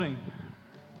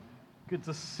Good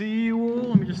to see you all.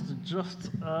 Let me just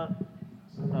adjust. Oh,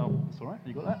 it's all right.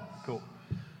 You got that? Cool.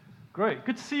 Great.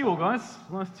 Good to see you all, guys.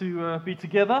 Nice to be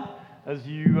together. As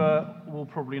you will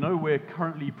probably know, we're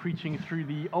currently preaching through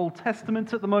the Old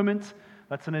Testament at the moment.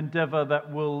 That's an endeavor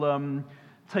that will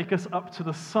take us up to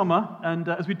the summer. And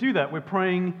as we do that, we're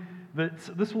praying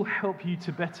that this will help you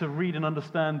to better read and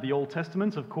understand the Old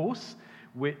Testament, of course,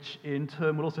 which in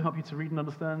turn will also help you to read and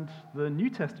understand the New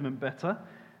Testament better.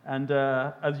 And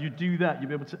as you do that, you'll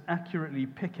be able to accurately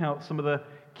pick out some of the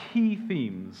key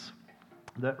themes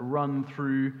that run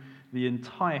through the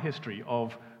entire history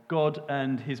of God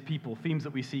and his people, themes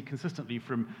that we see consistently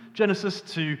from Genesis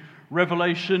to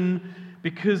Revelation,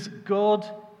 because God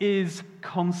is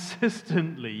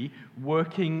consistently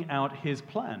working out his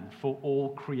plan for all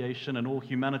creation and all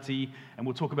humanity, and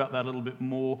we'll talk about that a little bit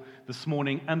more this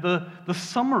morning. And the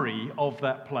summary of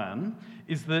that plan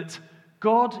is that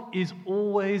God is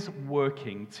always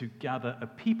working to gather a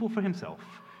people for himself,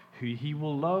 who he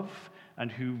will love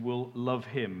and who will love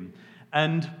him.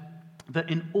 And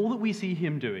that in all that we see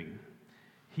him doing,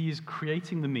 he is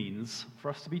creating the means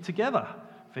for us to be together,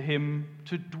 for him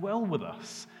to dwell with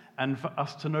us, and for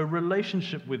us to know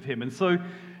relationship with him. And so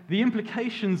the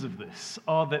implications of this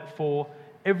are that for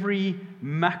every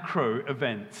macro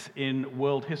event in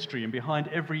world history and behind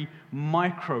every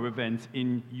micro event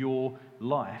in your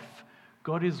life,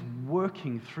 God is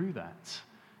working through that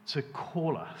to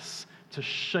call us, to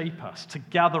shape us, to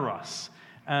gather us,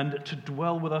 and to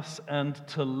dwell with us and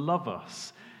to love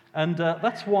us. And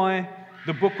that's why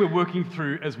the book we're working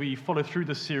through as we follow through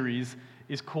the series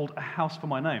is called A House for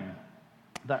My Name.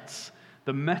 That's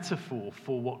the metaphor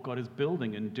for what God is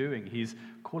building and doing. He's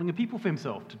calling a people for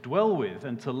himself to dwell with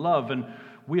and to love. And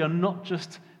we are not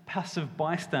just passive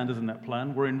bystanders in that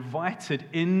plan. We're invited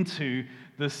into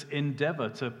this endeavor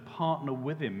to partner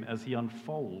with him as he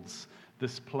unfolds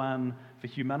this plan for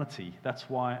humanity. That's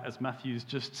why, as Matthew's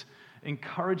just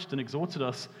encouraged and exhorted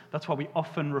us, that's why we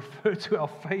often refer to our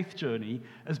faith journey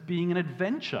as being an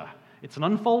adventure. It's an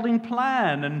unfolding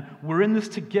plan, and we're in this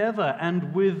together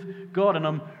and with God. And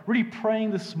I'm really praying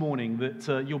this morning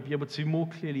that you'll be able to more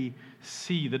clearly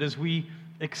see that as we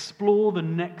explore the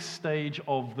next stage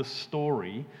of the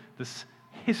story, this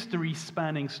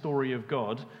history-spanning story of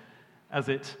God, as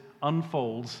it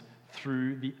unfolds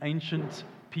through the ancient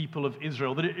people of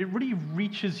Israel, that it really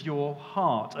reaches your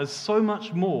heart as so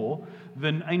much more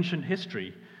than ancient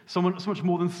history, so much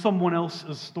more than someone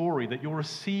else's story, that you'll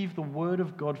receive the word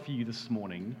of God for you this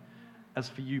morning as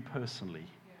for you personally.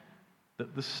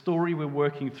 That the story we're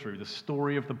working through, the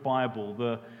story of the Bible,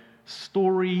 the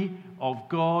story of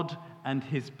God and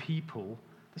his people,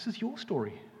 this is your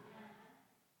story.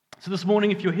 So this morning,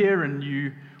 if you're here and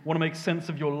you want to make sense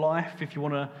of your life, if you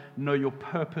want to know your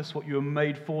purpose, what you were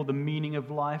made for, the meaning of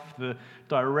life, the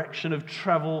direction of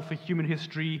travel for human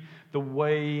history, the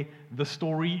way the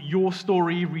story, your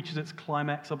story, reaches its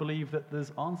climax, I believe that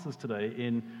there's answers today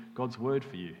in God's word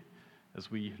for you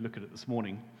as we look at it this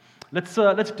morning. Let's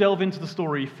delve into the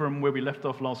story from where we left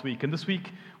off last week. And this week,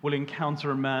 we'll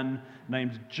encounter a man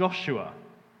named Joshua,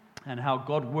 and how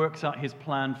God works out his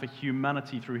plan for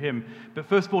humanity through him. But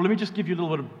first of all, let me just give you a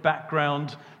little bit of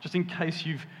background, just in case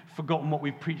you've forgotten what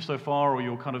we've preached so far or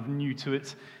you're kind of new to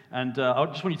it. And I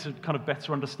just want you to kind of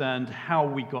better understand how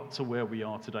we got to where we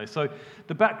are today. So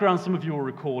the background, some of you will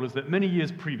recall, is that many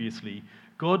years previously,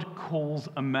 God calls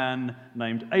a man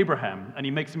named Abraham, and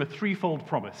he makes him a threefold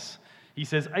promise. He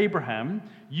says, Abraham,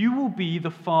 you will be the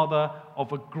father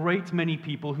of a great many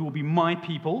people who will be my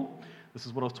people. This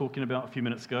is what I was talking about a few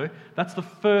minutes ago. That's the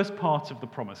first part of the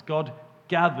promise. God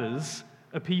gathers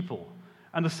a people.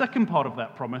 And the second part of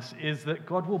that promise is that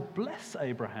God will bless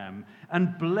Abraham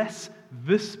and bless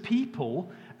this people,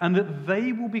 and that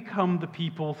they will become the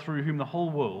people through whom the whole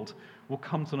world will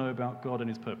come to know about God and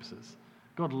his purposes.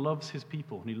 God loves his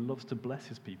people, and he loves to bless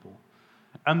his people.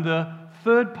 And the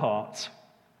third part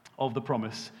of the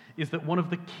promise is that one of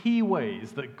the key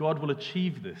ways that God will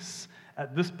achieve this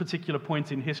at this particular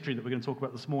point in history that we're going to talk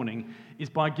about this morning is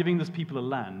by giving this people a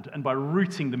land and by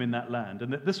rooting them in that land.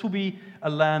 And that this will be a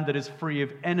land that is free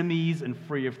of enemies and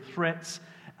free of threats,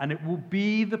 and it will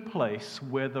be the place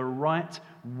where the right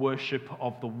worship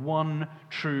of the one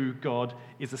true God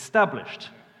is established.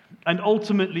 And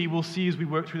ultimately, we'll see as we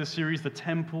work through the series, the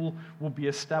temple will be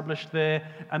established there,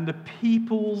 and the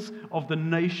peoples of the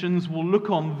nations will look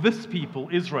on this people,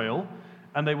 Israel,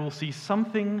 and they will see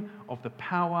something of the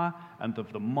power and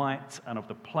of the might and of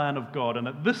the plan of God, and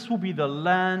that this will be the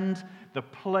land, the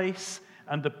place,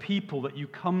 and the people that you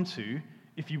come to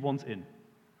if you want in.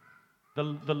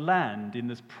 The land in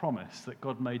this promise that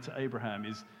God made to Abraham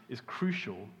is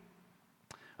crucial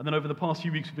And then over the past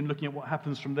few weeks, we've been looking at what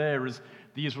happens from there as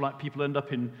the Israelite people end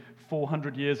up in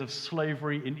 400 years of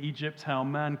slavery in Egypt, how a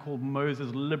man called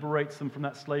Moses liberates them from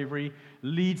that slavery,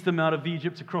 leads them out of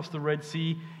Egypt across the Red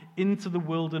Sea into the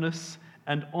wilderness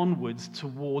and onwards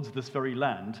towards this very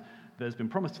land that has been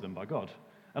promised to them by God.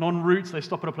 And en route, they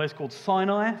stop at a place called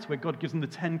Sinai. It's where God gives them the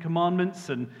 10 Commandments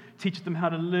and teaches them how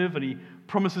to live, and he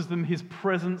promises them his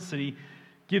presence, and he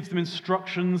gives them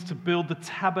instructions to build the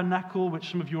tabernacle,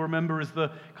 which some of you remember is the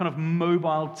kind of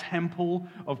mobile temple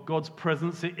of God's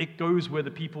presence. It goes where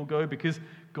the people go because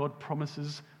God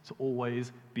promises to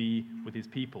always be with his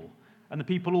people. And the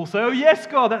people all say, "Oh yes,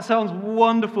 God, that sounds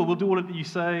wonderful. We'll do all that you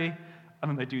say."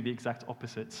 And then they do the exact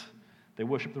opposite. They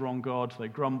worship the wrong God. They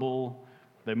grumble.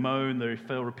 They moan. They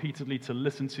fail repeatedly to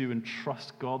listen to and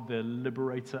trust God, their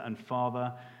liberator and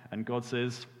father. And God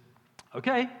says,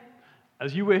 "Okay,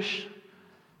 as you wish.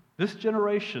 This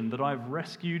generation that I've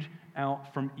rescued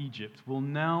out from Egypt will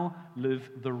now live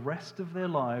the rest of their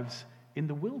lives in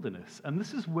the wilderness. And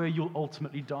this is where you'll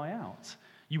ultimately die out.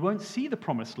 You won't see the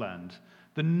promised land.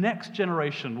 The next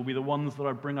generation will be the ones that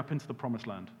I bring up into the promised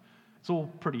land." It's all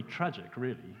pretty tragic,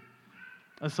 really.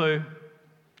 And so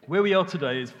where we are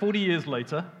today is 40 years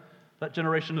later. That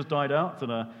generation has died out,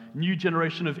 and a new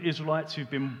generation of Israelites who've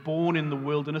been born in the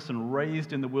wilderness and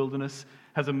raised in the wilderness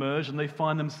has emerged, and they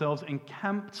find themselves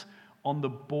encamped on the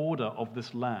border of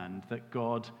this land that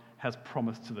God has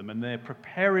promised to them, and they're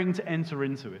preparing to enter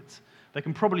into it. They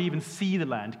can probably even see the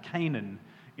land, Canaan,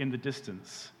 in the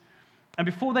distance. And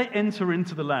before they enter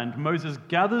into the land, Moses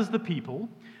gathers the people,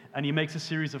 and he makes a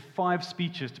series of 5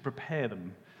 speeches to prepare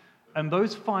them. And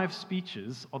those 5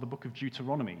 speeches are the book of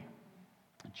Deuteronomy.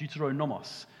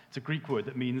 Deuteronomos. It's a Greek word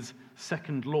that means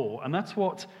second law. And that's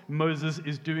what Moses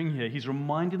is doing here. He's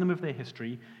reminding them of their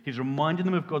history. He's reminding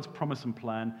them of God's promise and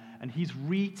plan. And he's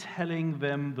retelling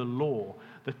them the law,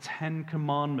 the 10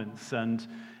 Commandments, and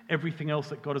everything else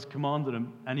that God has commanded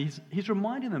them. And he's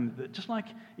reminding them that just like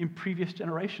in previous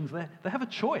generations, they have a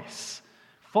choice.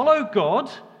 Follow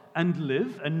God and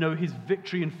live and know his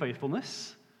victory and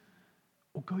faithfulness,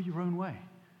 or go your own way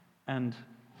and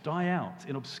die out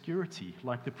in obscurity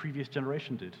like the previous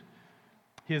generation did.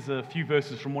 Here's a few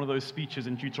verses from one of those speeches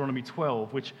in Deuteronomy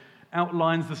 12, which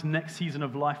outlines this next season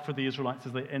of life for the Israelites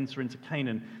as they enter into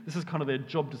Canaan. This is kind of their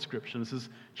job description. This is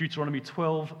Deuteronomy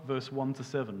 12, verse 1 to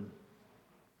 7.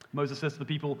 Moses says to the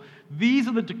people, "These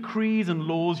are the decrees and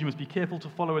laws you must be careful to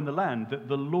follow in the land that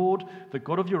the Lord, the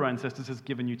God of your ancestors, has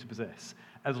given you to possess,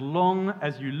 as long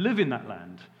as you live in that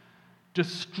land.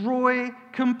 Destroy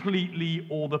completely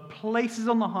all the places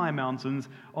on the high mountains,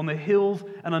 on the hills,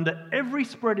 and under every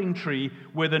spreading tree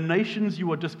where the nations you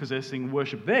are dispossessing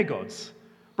worship their gods.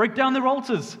 Break down their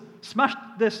altars, smash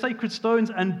their sacred stones,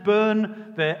 and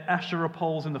burn their Asherah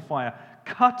poles in the fire.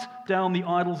 Cut down the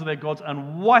idols of their gods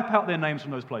and wipe out their names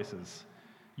from those places.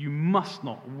 You must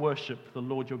not worship the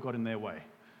Lord your God in their way.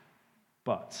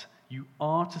 But you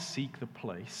are to seek the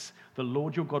place the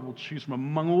Lord your God will choose from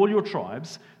among all your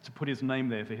tribes to put his name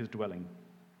there for his dwelling.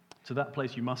 To that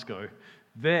place you must go.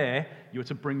 There you are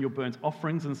to bring your burnt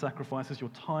offerings and sacrifices, your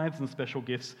tithes and special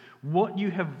gifts, what you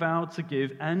have vowed to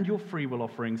give, and your freewill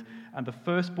offerings, and the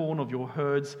firstborn of your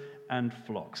herds and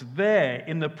flocks. There,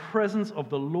 in the presence of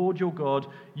the Lord your God,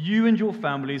 you and your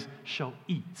families shall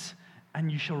eat,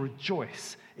 and you shall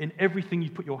rejoice in everything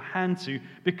you put your hand to,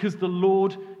 because the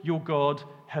Lord your God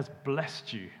has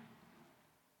blessed you.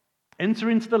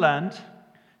 Enter into the land,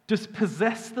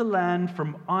 dispossess the land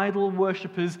from idol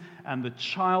worshippers and the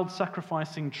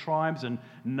child-sacrificing tribes and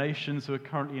nations who are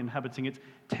currently inhabiting it.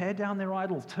 Tear down their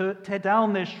idols, tear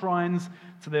down their shrines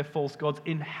to their false gods.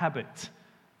 Inhabit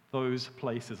those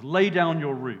places. Lay down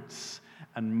your roots.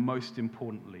 And most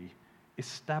importantly,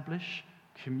 establish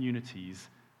communities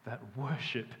that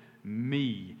worship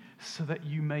me so that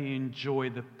you may enjoy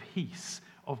the peace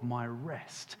of my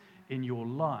rest in your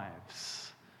lives.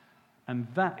 And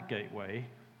that gateway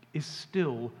is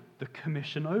still the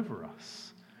commission over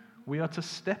us. We are to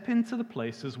step into the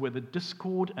places where the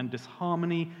discord and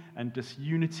disharmony and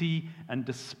disunity and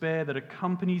despair that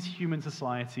accompanies human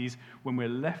societies when we're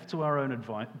left to our own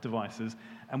devices,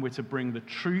 and we're to bring the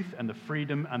truth and the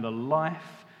freedom and the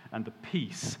life and the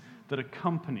peace that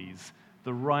accompanies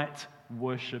the right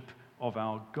worship of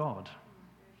our God.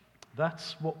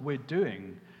 That's what we're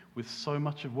doing with so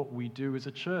much of what we do as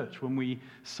a church. When we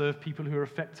serve people who are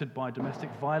affected by domestic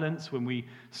violence, when we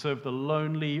serve the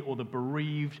lonely or the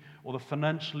bereaved or the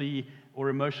financially or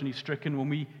emotionally stricken when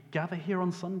we gather here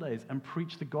on Sundays and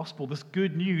preach the gospel, this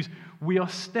good news, we are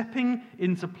stepping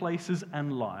into places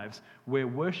and lives where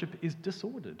worship is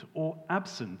disordered or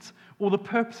absent, or the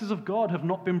purposes of God have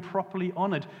not been properly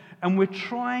honored, and we're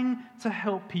trying to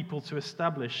help people to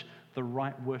establish the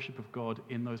right worship of God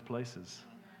in those places.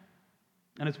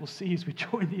 And as we'll see as we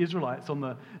join the Israelites on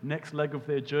the next leg of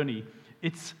their journey,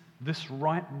 it's this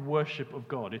right worship of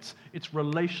God. It's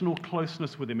relational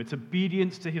closeness with Him. It's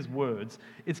obedience to His words.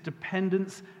 It's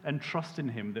dependence and trust in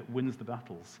Him that wins the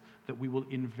battles that we will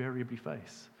invariably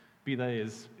face, be they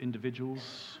as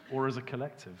individuals or as a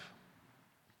collective.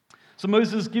 So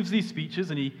Moses gives these speeches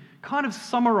and he kind of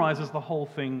summarizes the whole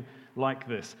thing like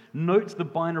this. Note the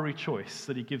binary choice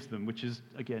that he gives them, which is,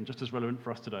 again, just as relevant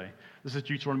for us today. This is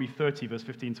Deuteronomy 30, verse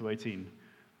 15 to 18.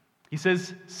 He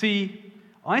says, "See,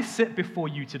 I set before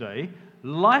you today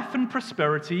life and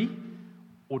prosperity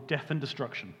or death and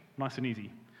destruction." Nice and easy.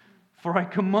 "For I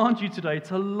command you today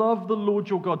to love the Lord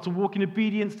your God, to walk in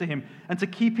obedience to Him, and to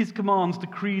keep His commands,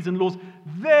 decrees, and laws.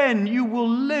 Then you will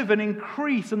live and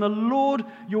increase, and the Lord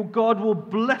your God will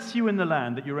bless you in the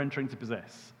land that you're entering to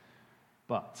possess.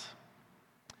 But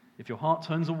if your heart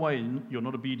turns away and you're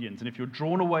not obedient, and if you're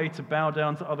drawn away to bow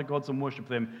down to other gods and worship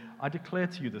them, I declare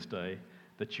to you this day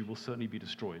that you will certainly be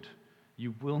destroyed.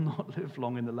 You will not live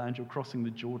long in the land you're crossing the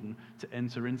Jordan to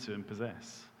enter into and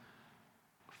possess.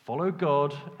 Follow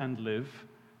God and live,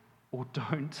 or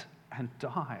don't and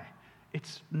die."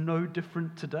 It's no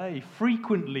different today.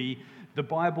 Frequently, the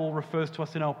Bible refers to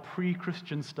us in our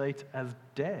pre-Christian state as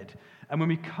dead. And when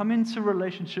we come into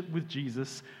relationship with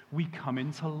Jesus, we come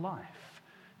into life.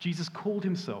 Jesus called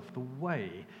Himself the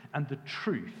way and the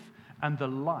truth and the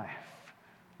life,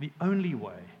 the only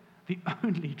way, the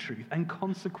only truth, and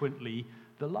consequently,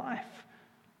 the life.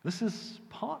 This is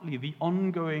partly the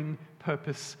ongoing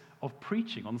purpose of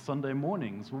preaching on Sunday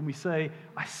mornings when we say,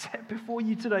 "I set before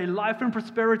you today life and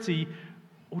prosperity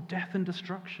or death and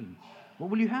destruction."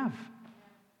 What will you have?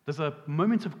 There's a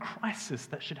moment of crisis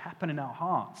that should happen in our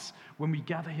hearts when we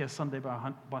gather here Sunday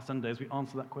by Sunday as we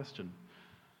answer that question.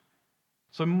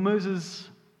 So Moses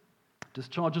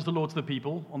discharges the law to the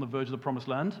people on the verge of the promised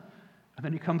land, and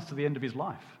then he comes to the end of his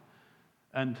life.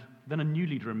 And then a new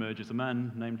leader emerges, a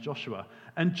man named Joshua.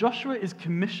 And Joshua is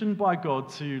commissioned by God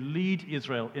to lead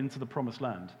Israel into the promised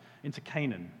land, into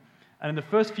Canaan. And in the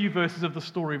first few verses of the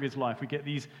story of his life, we get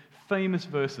these famous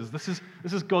verses. This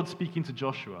is God speaking to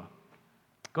Joshua.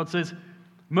 God says,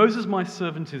 "Moses, my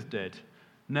servant, is dead.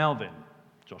 Now then,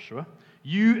 Joshua,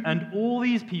 you and all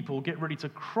these people get ready to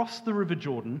cross the river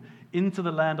Jordan into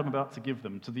the land I'm about to give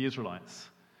them, to the Israelites.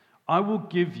 I will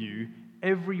give you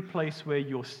every place where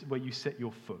you set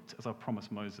your foot, as I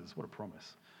promised Moses." What a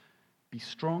promise. "Be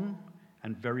strong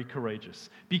and very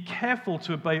courageous. Be careful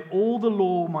to obey all the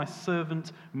law my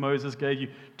servant Moses gave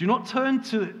you. Do not turn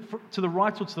to the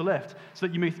right or to the left, so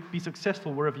that you may be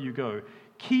successful wherever you go.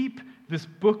 Keep this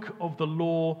book of the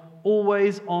law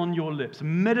always on your lips.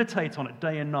 Meditate on it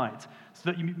day and night,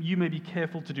 so that you may be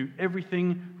careful to do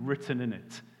everything written in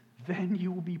it. Then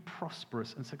you will be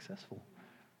prosperous and successful.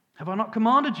 Have I not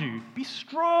commanded you? Be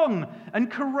strong and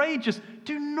courageous.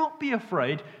 Do not be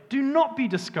afraid. Do not be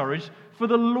discouraged, for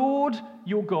the Lord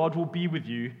your God will be with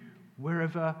you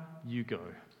wherever you go."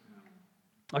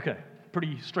 Okay,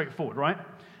 pretty straightforward, right?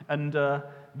 And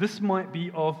this might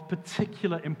be of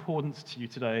particular importance to you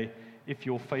today if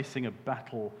you're facing a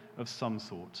battle of some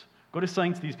sort. God is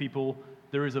saying to these people,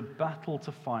 there is a battle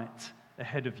to fight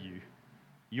ahead of you.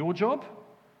 Your job?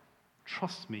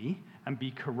 Trust me and be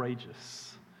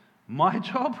courageous. My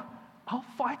job? I'll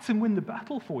fight and win the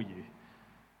battle for you.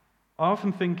 I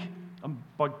often think,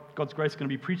 by God's grace, going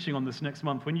to be preaching on this next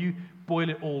month. When you boil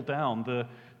it all down,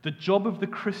 the job of the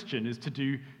Christian is to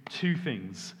do two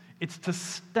things. It's to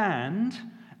stand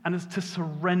and it's to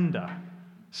surrender.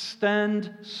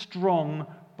 Stand strong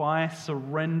by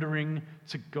surrendering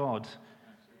to God.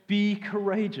 Be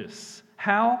courageous.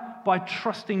 How? By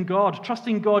trusting God.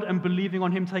 Trusting God and believing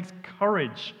on Him takes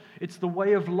courage. It's the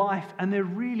way of life, and there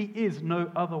really is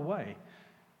no other way.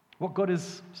 What God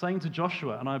is saying to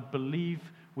Joshua, and I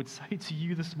believe would say to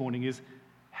you this morning, is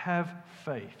have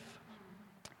faith.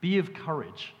 Be of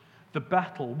courage. The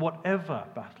battle, whatever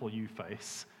battle you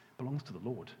face, belongs to the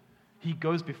Lord. He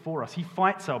goes before us. He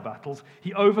fights our battles.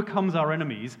 He overcomes our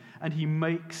enemies, and He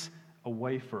makes a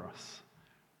way for us.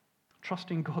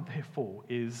 Trusting God, therefore,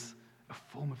 is a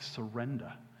form of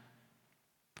surrender.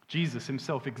 Jesus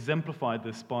Himself exemplified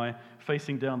this by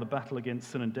facing down the battle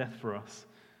against sin and death for us.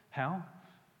 How?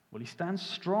 Well, He stands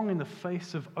strong in the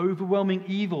face of overwhelming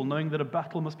evil, knowing that a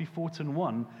battle must be fought and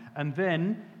won. And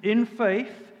then, in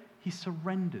faith, He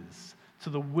surrenders to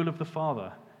the will of the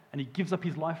Father and he gives up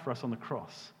his life for us on the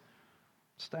cross.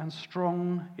 Stand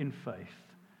strong in faith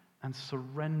and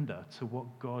surrender to what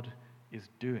God is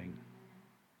doing.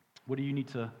 What do you need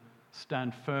to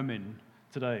stand firm in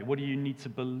today? What do you need to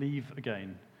believe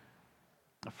again?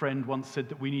 A friend once said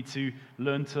that we need to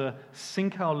learn to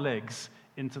sink our legs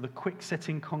into the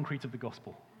quick-setting concrete of the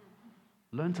gospel.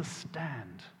 Learn to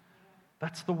stand.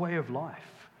 That's the way of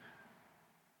life.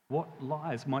 What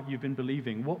lies might you have been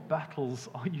believing? What battles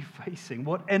are you facing?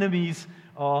 What enemies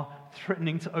are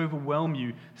threatening to overwhelm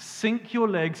you? Sink your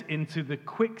legs into the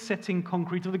quick-setting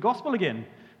concrete of the gospel again.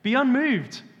 Be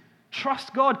unmoved.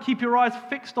 Trust God. Keep your eyes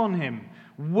fixed on Him.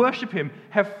 Worship Him.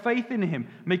 Have faith in Him.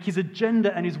 Make His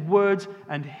agenda and His words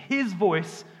and His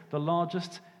voice the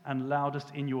largest and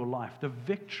loudest in your life. The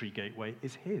victory gateway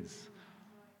is His.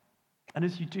 And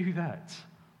as you do that,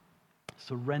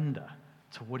 surrender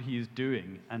to what He is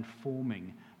doing and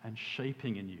forming and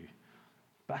shaping in you.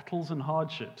 Battles and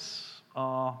hardships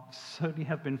certainly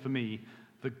have been for me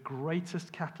the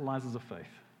greatest catalyzers of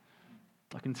faith.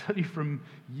 I can tell you from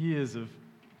years of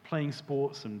playing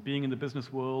sports and being in the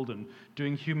business world and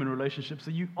doing human relationships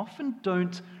that you often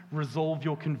don't resolve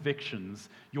your convictions,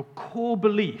 your core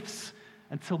beliefs,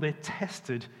 until they're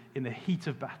tested in the heat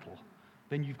of battle.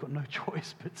 Then you've got no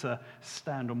choice but to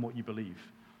stand on what you believe.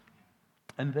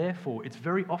 And therefore, it's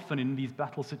very often in these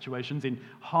battle situations, in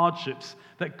hardships,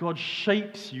 that God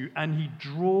shapes you and He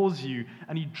draws you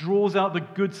and He draws out the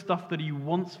good stuff that He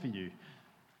wants for you.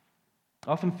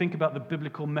 I often think about the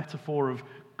biblical metaphor of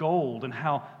gold and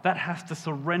how that has to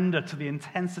surrender to the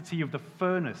intensity of the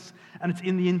furnace. And it's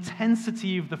in the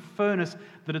intensity of the furnace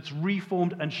that it's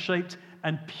reformed and shaped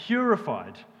and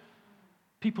purified.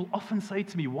 People often say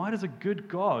to me, why does a good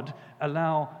God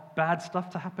allow bad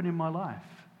stuff to happen in my life?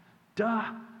 Duh,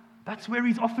 that's where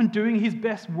He's often doing His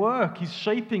best work. He's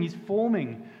shaping, He's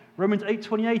forming. Romans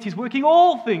 8:28, He's working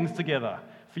all things together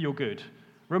for your good.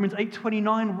 Romans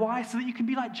 8:29, why? So that you can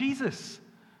be like Jesus.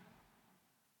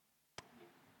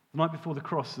 The night before the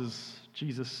cross, as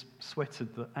Jesus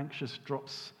sweated the anxious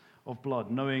drops of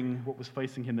blood, knowing what was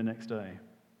facing Him the next day,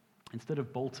 instead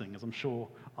of bolting, as I'm sure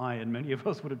I and many of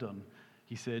us would have done,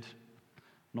 He said,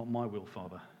 not my will,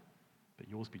 Father, but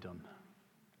yours be done.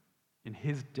 In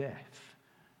His death,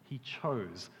 He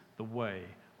chose the way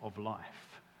of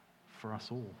life for us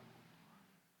all.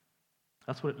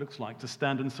 That's what it looks like to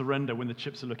stand and surrender when the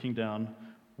chips are looking down.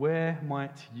 Where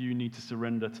might you need to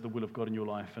surrender to the will of God in your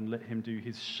life and let Him do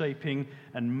His shaping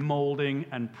and molding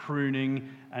and pruning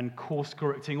and course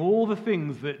correcting, all the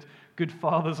things that good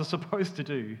fathers are supposed to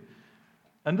do?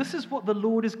 And this is what the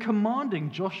Lord is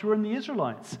commanding Joshua and the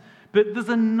Israelites. But there's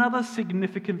another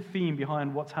significant theme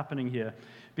behind what's happening here.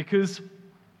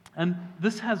 And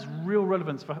this has real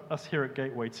relevance for us here at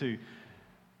Gateway too.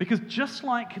 Because just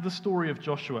like the story of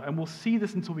Joshua, and we'll see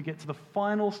this until we get to the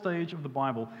final stage of the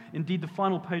Bible, indeed the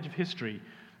final page of history,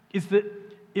 is that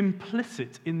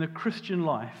implicit in the Christian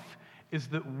life is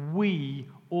that we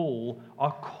all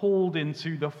are called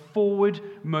into the forward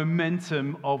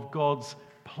momentum of God's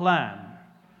plan.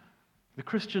 The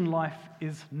Christian life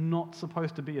is not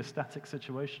supposed to be a static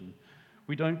situation.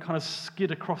 We don't kind of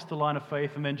skid across the line of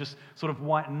faith and then just sort of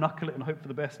white knuckle it and hope for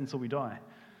the best until we die.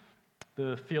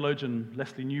 The theologian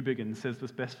Leslie Newbigin says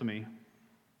this best for me.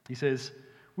 He says,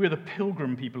 we are the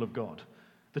pilgrim people of God.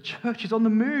 The church is on the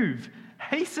move,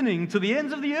 hastening to the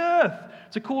ends of the earth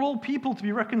to call all people to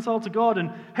be reconciled to God,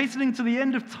 and hastening to the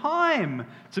end of time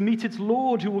to meet its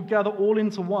Lord who will gather all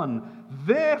into one.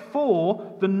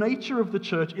 Therefore, the nature of the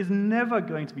church is never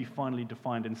going to be finally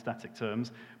defined in static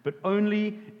terms, but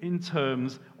only in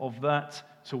terms of that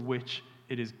to which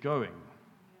it is going.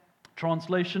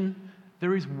 Translation: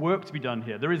 there is work to be done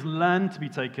here. There is land to be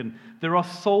taken. There are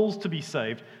souls to be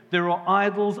saved. There are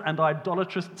idols and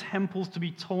idolatrous temples to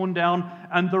be torn down,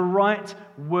 and the right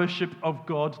worship of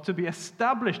God to be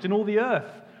established in all the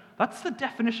earth. That's the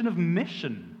definition of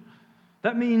mission.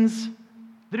 That means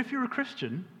that if you're a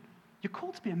Christian, you're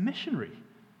called to be a missionary.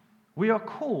 We are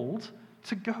called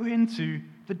to go into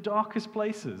the darkest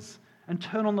places and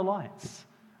turn on the lights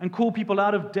and call people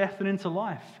out of death and into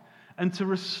life, and to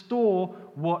restore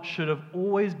what should have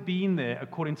always been there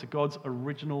according to God's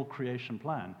original creation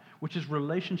plan, which is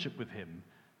relationship with Him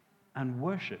and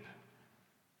worship.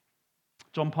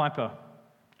 John Piper,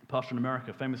 pastor in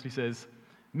America, famously says,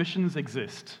 missions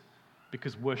exist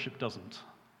because worship doesn't.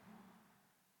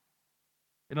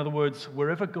 In other words,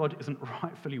 wherever God isn't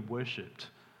rightfully worshipped,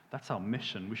 that's our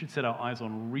mission. We should set our eyes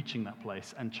on reaching that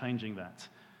place and changing that.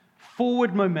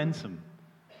 Forward momentum.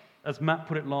 As Matt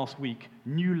put it last week,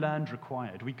 new land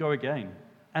required. We go again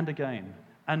and again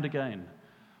and again.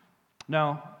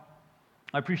 Now,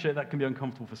 I appreciate that can be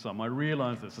uncomfortable for some. I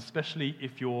realize this, especially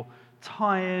if you're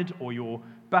tired or you're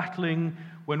battling.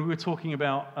 When we were talking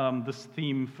about this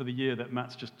theme for the year that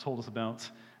Matt's just told us about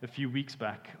a few weeks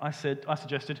back, I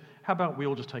suggested, how about we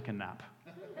all just take a nap?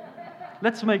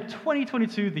 Let's make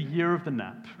 2022 the year of the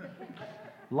nap.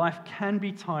 Life can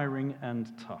be tiring and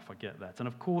tough, I get that. And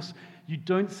of course, you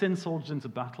don't send soldiers into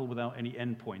battle without any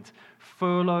endpoint.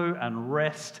 Furlough and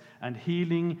rest and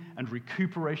healing and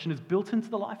recuperation is built into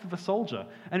the life of a soldier,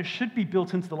 and it should be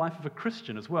built into the life of a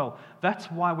Christian as well. That's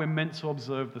why we're meant to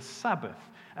observe the Sabbath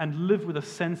and live with a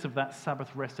sense of that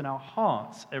Sabbath rest in our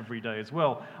hearts every day as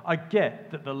well. I get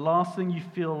that the last thing you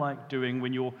feel like doing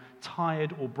when you're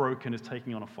tired or broken is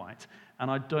taking on a fight,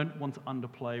 and I don't want to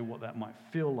underplay what that might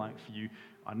feel like for you.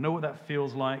 I know what that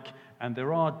feels like, and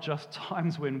there are just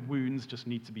times when wounds just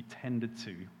need to be tended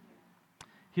to.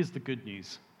 Here's the good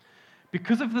news.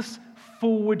 Because of this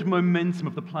forward momentum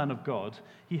of the plan of God,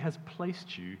 He has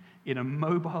placed you in a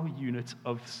mobile unit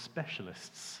of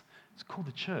specialists. It's called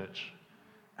the church.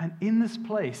 And in this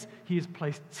place, He has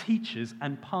placed teachers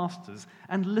and pastors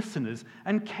and listeners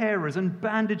and carers and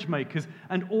bandage makers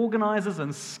and organizers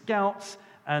and scouts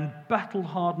and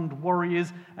battle-hardened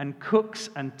warriors and cooks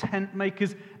and tent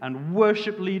makers and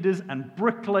worship leaders and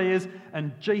bricklayers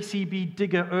and JCB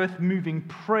digger earth-moving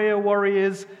prayer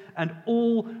warriors and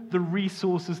all the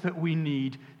resources that we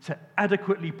need to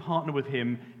adequately partner with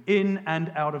Him in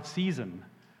and out of season.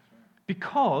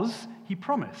 Because He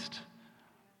promised.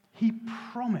 He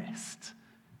promised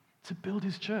to build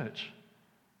His church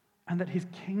and that His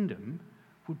kingdom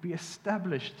would be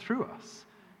established through us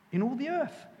in all the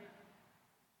earth.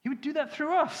 He would do that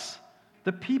through us,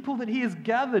 the people that He has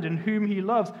gathered and whom He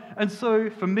loves. And so,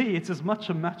 for me, it's as much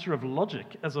a matter of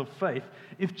logic as of faith.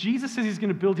 If Jesus says He's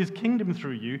going to build His kingdom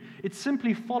through you, it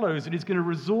simply follows that He's going to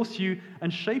resource you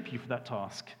and shape you for that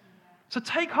task. So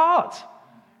take heart.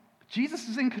 Jesus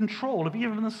is in control of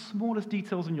even the smallest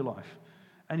details in your life,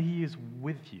 and He is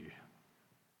with you.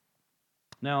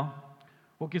 Now,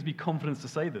 what gives me confidence to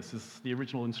say this is the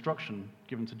original instruction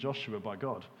given to Joshua by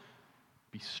God.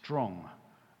 Be strong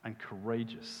and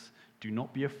courageous. Do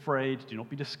not be afraid. Do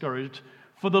not be discouraged.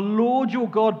 For the Lord your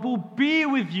God will be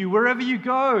with you wherever you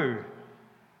go.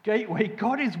 Gateway,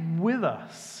 God is with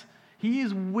us. He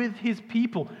is with His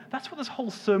people. That's what this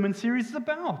whole sermon series is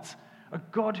about. A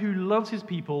God who loves His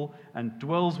people and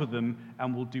dwells with them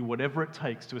and will do whatever it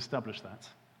takes to establish that.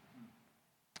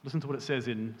 Listen to what it says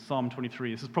in Psalm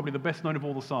 23. This is probably the best known of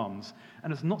all the Psalms,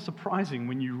 and it's not surprising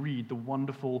when you read the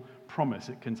wonderful promise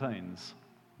it contains.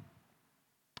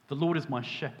 The Lord is my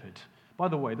shepherd. By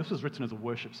the way, this was written as a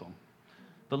worship song.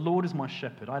 The Lord is my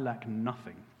shepherd. I lack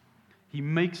nothing. He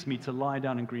makes me to lie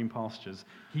down in green pastures.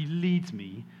 He leads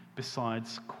me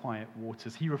besides quiet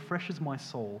waters. He refreshes my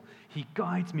soul. He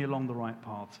guides me along the right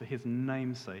paths for His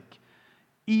name's sake.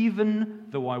 Even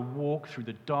though I walk through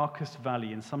the darkest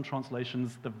valley, in some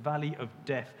translations, the valley of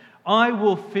death, I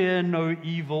will fear no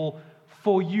evil,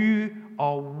 for you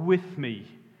are with me.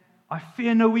 I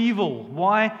fear no evil.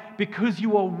 Why? Because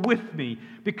you are with me.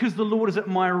 Because the Lord is at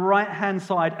my right-hand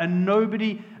side, and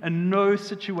nobody and no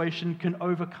situation can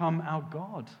overcome our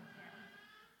God.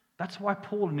 That's why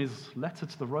Paul, in his letter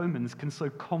to the Romans, can so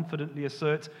confidently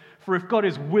assert, for if God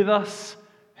is with us,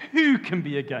 who can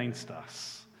be against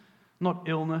us? Not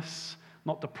illness,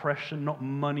 not depression, not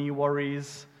money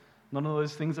worries. None of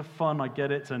those things are fun, I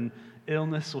get it, and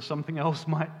illness or something else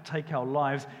might take our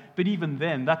lives. But even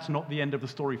then, that's not the end of the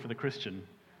story for the Christian.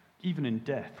 Even in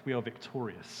death, we are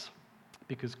victorious.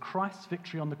 Because Christ's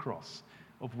victory on the cross,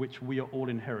 of which we are all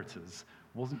inheritors,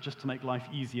 wasn't just to make life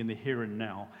easy in the here and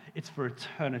now. It's for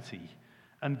eternity.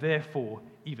 And therefore,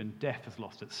 even death has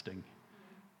lost its sting.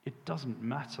 It doesn't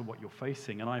matter what you're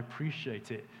facing, and I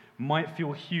appreciate it. Might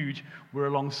feel huge. We're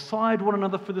alongside one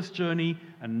another for this journey,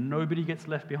 and nobody gets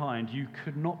left behind. You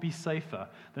could not be safer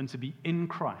than to be in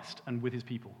Christ and with His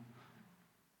people.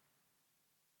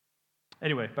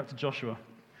 Anyway, back to Joshua.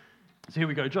 So here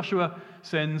we go. Joshua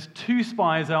sends 2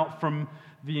 spies out from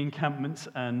the encampment,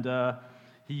 and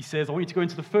he says, I want you to go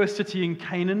into the first city in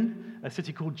Canaan, a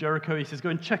city called Jericho. He says, go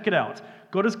and check it out.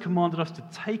 God has commanded us to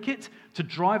take it, to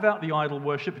drive out the idol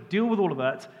worship, deal with all of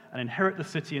that, and inherit the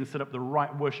city and set up the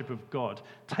right worship of God.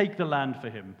 Take the land for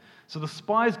Him. So the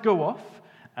spies go off,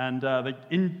 and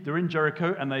they're in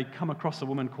Jericho, and they come across a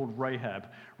woman called Rahab.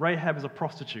 Rahab is a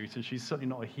prostitute, and she's certainly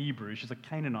not a Hebrew. She's a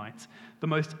Canaanite, the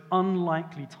most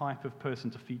unlikely type of person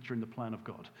to feature in the plan of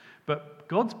God. But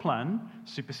God's plan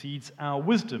supersedes our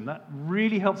wisdom. That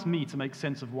really helps me to make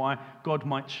sense of why God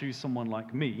might choose someone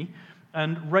like me.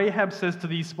 And Rahab says to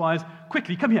these spies,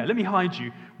 quickly, come here, let me hide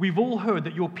you. We've all heard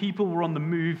that your people were on the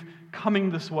move, coming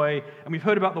this way, and we've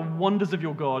heard about the wonders of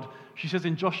your God. She says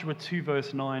in Joshua 2,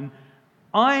 verse 9,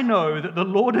 I know that the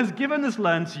Lord has given this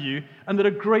land to you, and that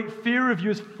a great fear of you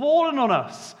has fallen on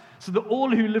us, so that all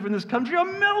who live in this country are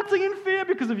melting in fear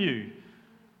because of you.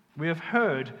 We have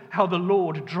heard how the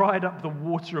Lord dried up the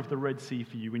water of the Red Sea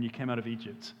for you when you came out of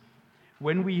Egypt.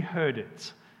 When we heard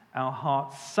it, our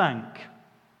hearts sank,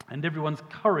 and everyone's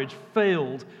courage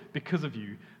failed because of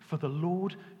you. For the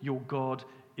Lord your God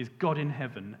is God in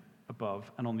heaven above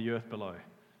and on the earth below.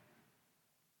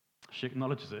 She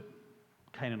acknowledges it,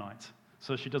 Canaanite.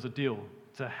 So she does a deal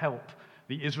to help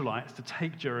the Israelites to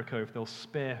take Jericho if they'll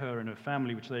spare her and her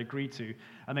family, which they agree to.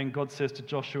 And then God says to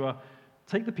Joshua,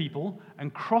 take the people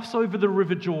and cross over the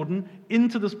river Jordan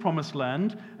into this promised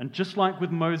land. And just like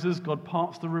with Moses, God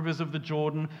parts the rivers of the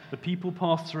Jordan. The people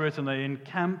pass through it and they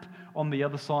encamp on the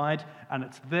other side. And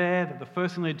it's there that the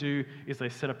first thing they do is they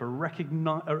set up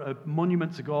a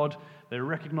monument to God. They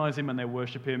recognize him and they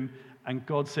worship him. And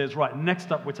God says, right,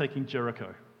 next up we're taking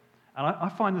Jericho. And I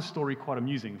find this story quite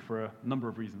amusing for a number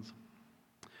of reasons.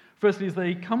 Firstly, as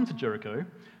they come to Jericho,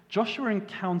 Joshua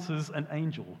encounters an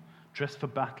angel dressed for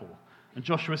battle. And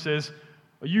Joshua says,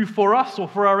 are you for us or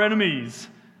for our enemies?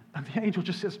 And the angel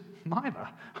just says, neither.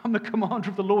 I'm the commander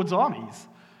of the Lord's armies.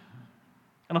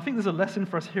 And I think there's a lesson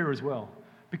for us here as well.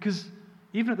 Because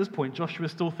even at this point, Joshua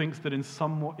still thinks that in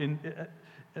some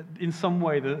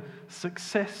way the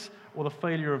success or the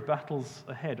failure of battles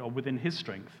ahead are within his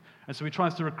strength. And so he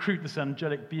tries to recruit this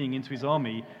angelic being into his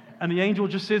army. And the angel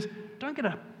just says, don't get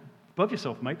above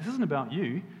yourself, mate. This isn't about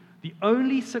you. The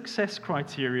only success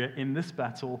criteria in this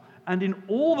battle and in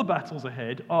all the battles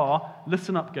ahead are,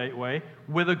 listen up, Gateway,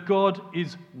 whether God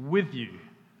is with you.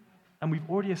 And we've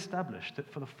already established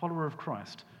that for the follower of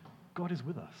Christ, God is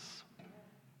with us.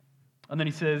 And then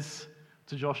he says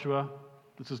to Joshua,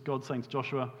 this is God saying to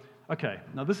Joshua, okay,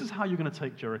 now this is how you're going to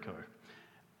take Jericho.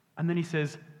 And then he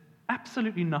says,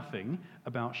 absolutely nothing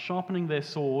about sharpening their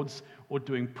swords or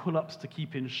doing pull-ups to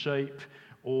keep in shape,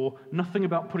 or nothing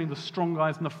about putting the strong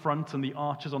guys in the front and the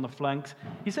archers on the flanks.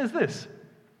 He says this,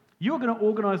 you're going to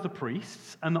organize the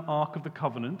priests and the Ark of the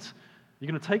Covenant. You're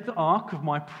going to take the Ark of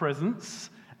my presence,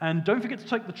 and don't forget to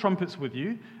take the trumpets with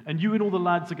you, and you and all the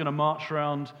lads are going to march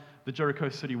around the Jericho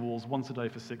city walls once a day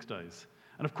for 6 days.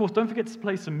 And of course, don't forget to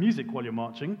play some music while you're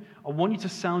marching. I want you to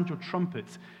sound your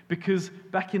trumpets, because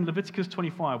back in Leviticus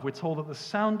 25, we're told that the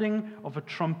sounding of a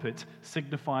trumpet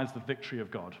signifies the victory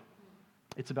of God.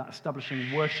 It's about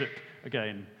establishing worship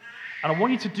again. And I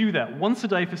want you to do that once a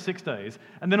day for 6 days.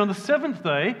 And then on the 7th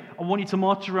day, I want you to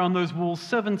march around those walls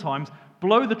 7 times,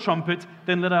 blow the trumpet,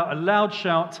 then let out a loud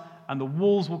shout, and the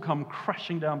walls will come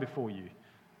crashing down before you.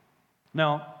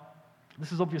 Now,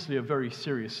 this is obviously a very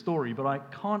serious story, but I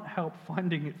can't help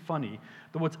finding it funny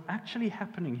that what's actually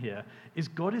happening here is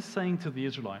God is saying to the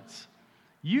Israelites,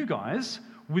 you guys,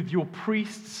 with your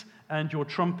priests and your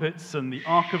trumpets and the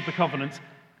Ark of the Covenant,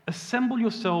 assemble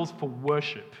yourselves for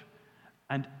worship.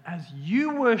 And as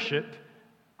you worship,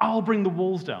 I'll bring the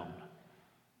walls down.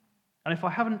 And if I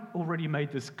haven't already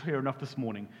made this clear enough this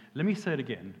morning, let me say it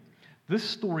again. This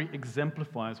story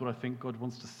exemplifies what I think God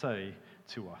wants to say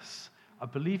to us. I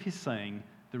believe he's saying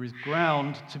there is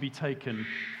ground to be taken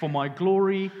for my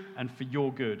glory and for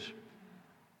your good,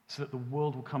 so that the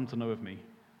world will come to know of me.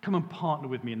 Come and partner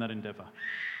with me in that endeavor.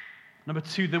 Number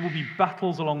 2, there will be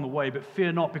battles along the way, but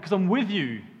fear not, because I'm with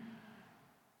you.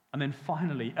 And then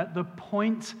finally, at the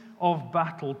point of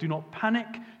battle, do not panic,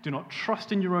 do not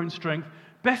trust in your own strength.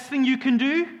 Best thing you can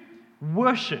do,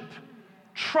 worship.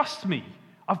 Trust me,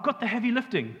 I've got the heavy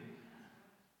lifting.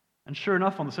 And sure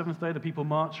enough, on the 7th day, the people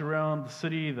march around the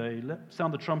city, they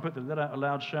sound the trumpet, they let out a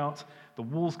loud shout, the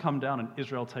walls come down, and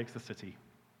Israel takes the city.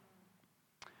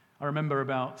 I remember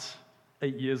about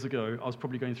 8 years ago, I was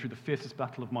probably going through the fiercest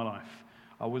battle of my life.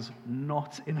 I was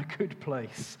not in a good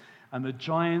place, and the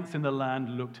giants in the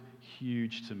land looked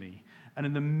huge to me. And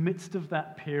in the midst of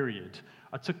that period,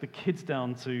 I took the kids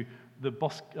down to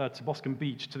Boscombe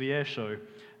Beach, to the air show.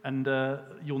 And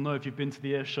you'll know if you've been to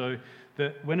the air show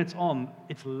that when it's on,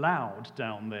 it's loud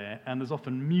down there, and there's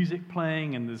often music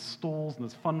playing, and there's stalls, and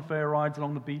there's funfair rides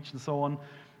along the beach, and so on.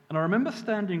 And I remember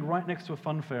standing right next to a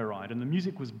funfair ride, and the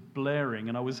music was blaring,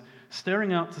 and I was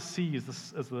staring out to sea as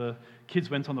the kids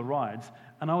went on the rides,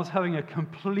 and I was having a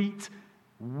complete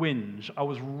whinge. I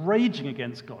was raging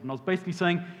against God, and I was basically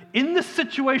saying, in this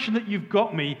situation that you've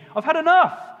got me, I've had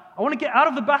enough. I want to get out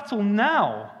of the battle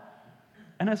now.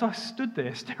 And as I stood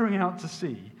there staring out to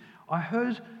sea, I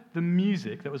heard the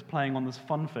music that was playing on this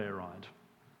funfair ride.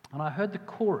 and I heard the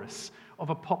chorus of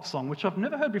a pop song, which I've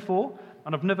never heard before,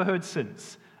 and I've never heard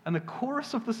since. And the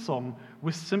chorus of the song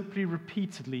was simply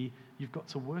repeatedly, "You've got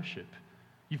to worship.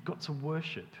 You've got to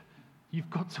worship. You've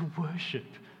got to worship."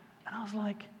 And I was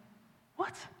like,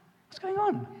 what? What's going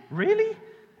on? Really?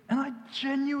 And I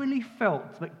genuinely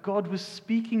felt that God was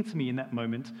speaking to me in that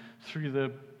moment through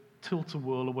the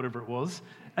tilt-a-whirl or whatever it was.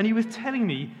 And he was telling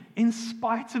me, in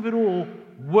spite of it all,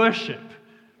 worship.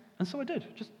 And so I did,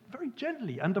 just very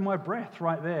gently, under my breath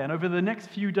right there. And over the next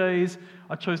few days,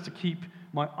 I chose to keep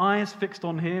my eyes fixed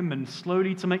on him and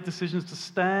slowly to make decisions to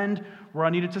stand where I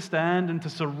needed to stand and to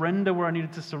surrender where I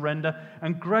needed to surrender.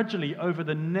 And gradually, over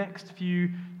the next few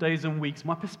days and weeks,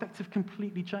 my perspective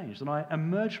completely changed. And I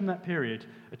emerged from that period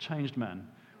a changed man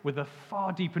with a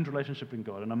far deepened relationship in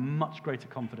God and a much greater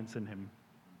confidence in him.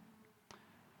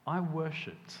 I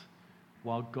worshipped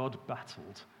while God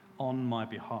battled on my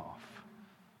behalf.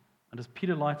 And as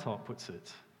Peter Leithart puts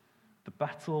it, the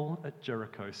battle at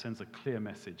Jericho sends a clear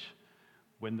message.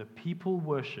 When the people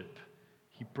worship,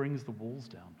 he brings the walls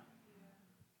down.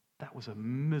 That was a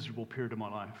miserable period of my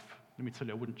life. Let me tell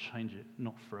you, I wouldn't change it,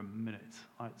 not for a minute.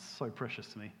 It's so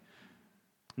precious to me.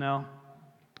 Now,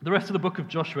 the rest of the book of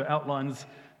Joshua outlines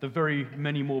the very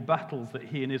many more battles that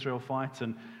he and Israel fight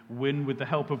and win with the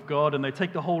help of God. And they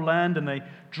take the whole land and they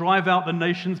drive out the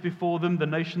nations before them, the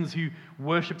nations who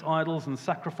worshipped idols and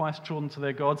sacrificed children to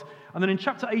their gods. And then in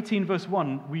chapter 18, verse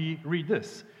 1, we read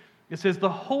this. It says,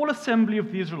 "The whole assembly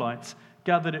of the Israelites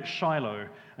gathered at Shiloh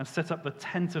and set up the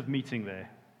tent of meeting there."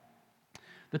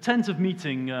 The tent of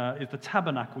meeting is the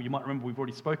tabernacle. You might remember we've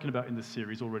already spoken about in this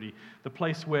series already. The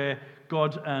place where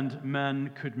God and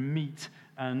man could meet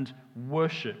and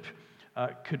worship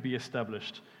could be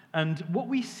established. And what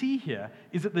we see here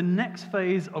is that the next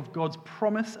phase of God's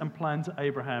promise and plan to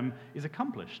Abraham is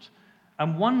accomplished.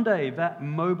 And one day that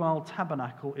mobile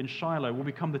tabernacle in Shiloh will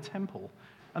become the temple.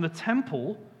 And the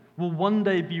temple will one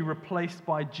day be replaced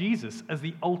by Jesus as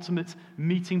the ultimate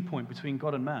meeting point between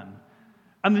God and man.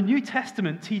 And the New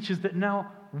Testament teaches that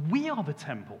now we are the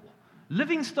temple,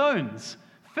 living stones,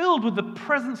 filled with the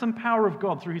presence and power of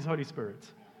God through his Holy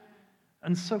Spirit.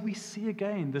 And so we see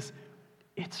again this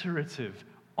iterative,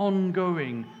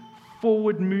 ongoing,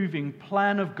 forward-moving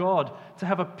plan of God to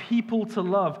have a people to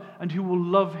love and who will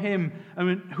love him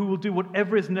and who will do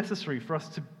whatever is necessary for us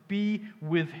to be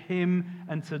with him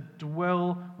and to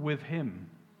dwell with him.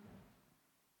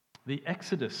 The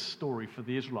Exodus story for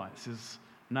the Israelites is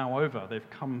now over. They've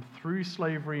come through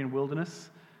slavery and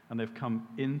wilderness, and they've come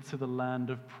into the land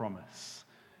of promise.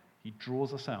 He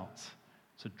draws us out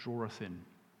to draw us in.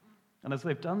 And as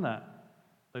they've done that,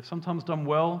 they've sometimes done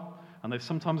well, and they've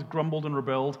sometimes grumbled and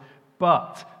rebelled,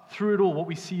 but through it all, what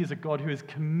we see is a God who is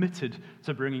committed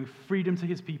to bringing freedom to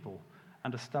his people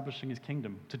and establishing his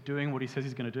kingdom, to doing what he says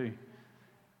he's going to do.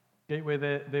 Gateway,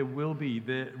 there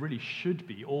really should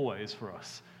be always for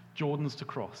us, Jordans to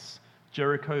cross,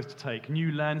 Jerichos to take,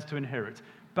 new lands to inherit,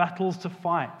 battles to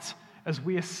fight, as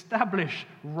we establish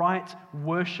right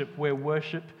worship where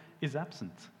worship is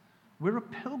absent. We're a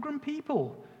pilgrim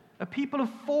people, a people of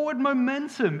forward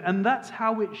momentum, and that's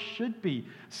how it should be,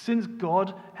 since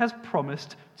God has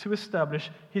promised to establish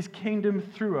his kingdom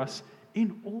through us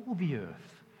in all the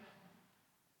earth.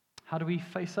 How do we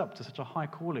face up to such a high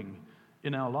calling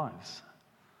in our lives?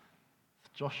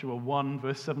 Joshua 1,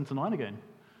 verse 7 to 9 again.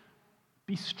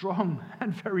 Be strong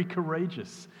and very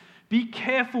courageous. Be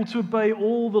careful to obey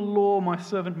all the law my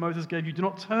servant Moses gave you. Do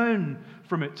not turn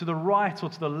from it to the right or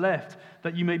to the left,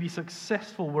 that you may be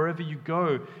successful wherever you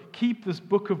go. Keep this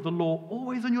book of the law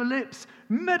always on your lips.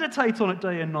 Meditate on it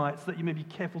day and night, so that you may be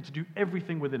careful to do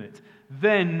everything within it.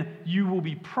 Then you will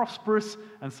be prosperous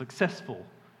and successful.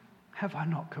 Have I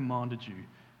not commanded you?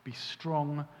 Be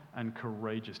strong and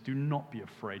courageous. Do not be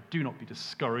afraid. Do not be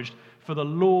discouraged, for the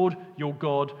Lord your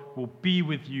God will be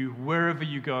with you wherever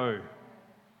you go.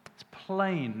 It's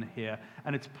plain here,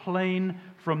 and it's plain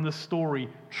from the story.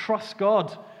 Trust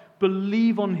God.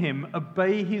 Believe on him.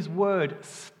 Obey his word.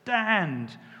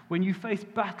 Stand. When you face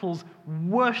battles,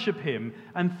 worship him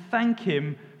and thank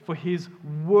him for his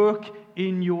work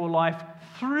in your life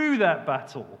through that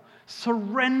battle.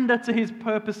 Surrender to his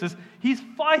purposes. He's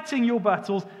fighting your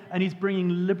battles, and he's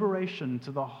bringing liberation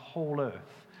to the whole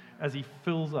earth as he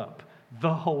fills up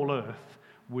the whole earth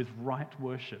with right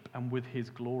worship and with his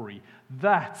glory.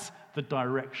 That's the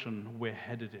direction we're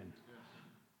headed in.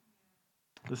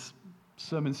 This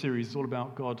sermon series is all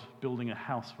about God building a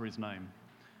house for his name.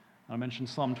 I mentioned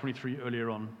Psalm 23 earlier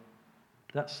on.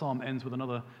 That psalm ends with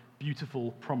another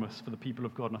beautiful promise for the people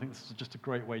of God, and I think this is just a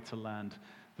great way to land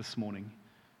this morning.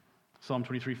 Psalm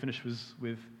 23 finishes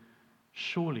with,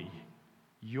 surely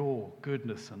Your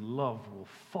goodness and love will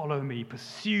follow me,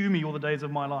 pursue me all the days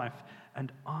of my life,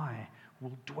 and I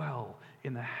will dwell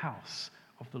in the house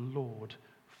of the Lord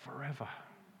forever.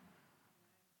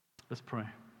 Let's pray.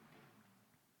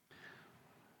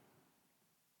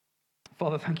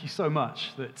 Father, thank you so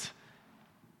much that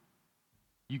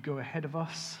you go ahead of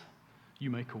us, you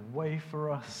make a way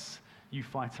for us, you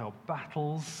fight our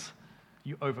battles,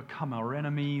 you overcome our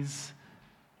enemies,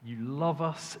 you love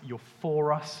us, you're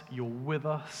for us, you're with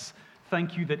us.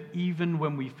 Thank you that even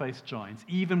when we face giants,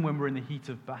 even when we're in the heat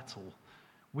of battle,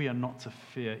 we are not to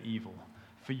fear evil,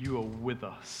 for you are with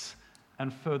us.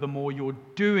 And furthermore, you're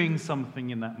doing something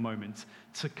in that moment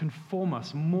to conform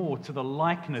us more to the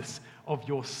likeness of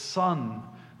your Son.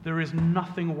 There is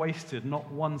nothing wasted,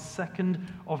 not 1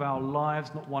 second of our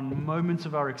lives, not one moment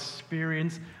of our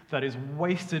experience that is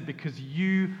wasted, because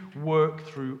you work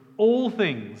through all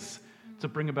things to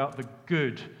bring about the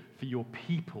good for your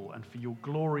people and for your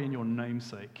glory and your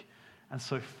namesake. And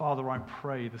so, Father, I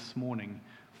pray this morning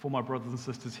for my brothers and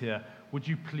sisters here, would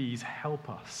you please help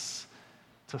us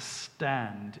to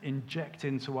stand, inject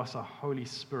into us a Holy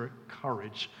Spirit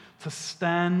courage, to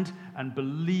stand and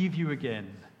believe you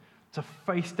again, to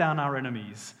face down our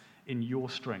enemies in your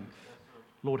strength.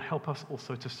 Lord, help us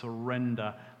also to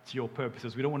surrender to your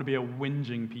purposes. We don't want to be a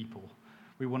whinging people.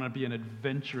 We want to be an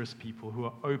adventurous people who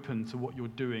are open to what you're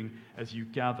doing as you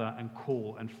gather and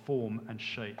call and form and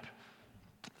shape.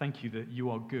 Thank you that you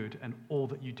are good and all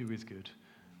that you do is good.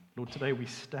 Lord, today we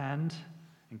stand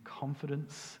in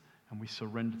confidence and we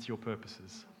surrender to your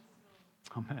purposes.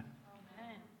 Amen.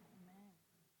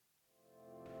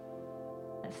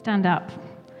 Let's stand up.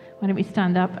 Why don't we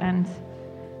stand up, and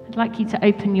I'd like you to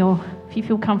open if you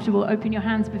feel comfortable, open your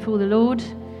hands before the Lord.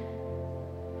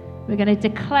 We're going to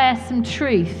declare some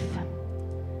truth,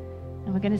 and we're going to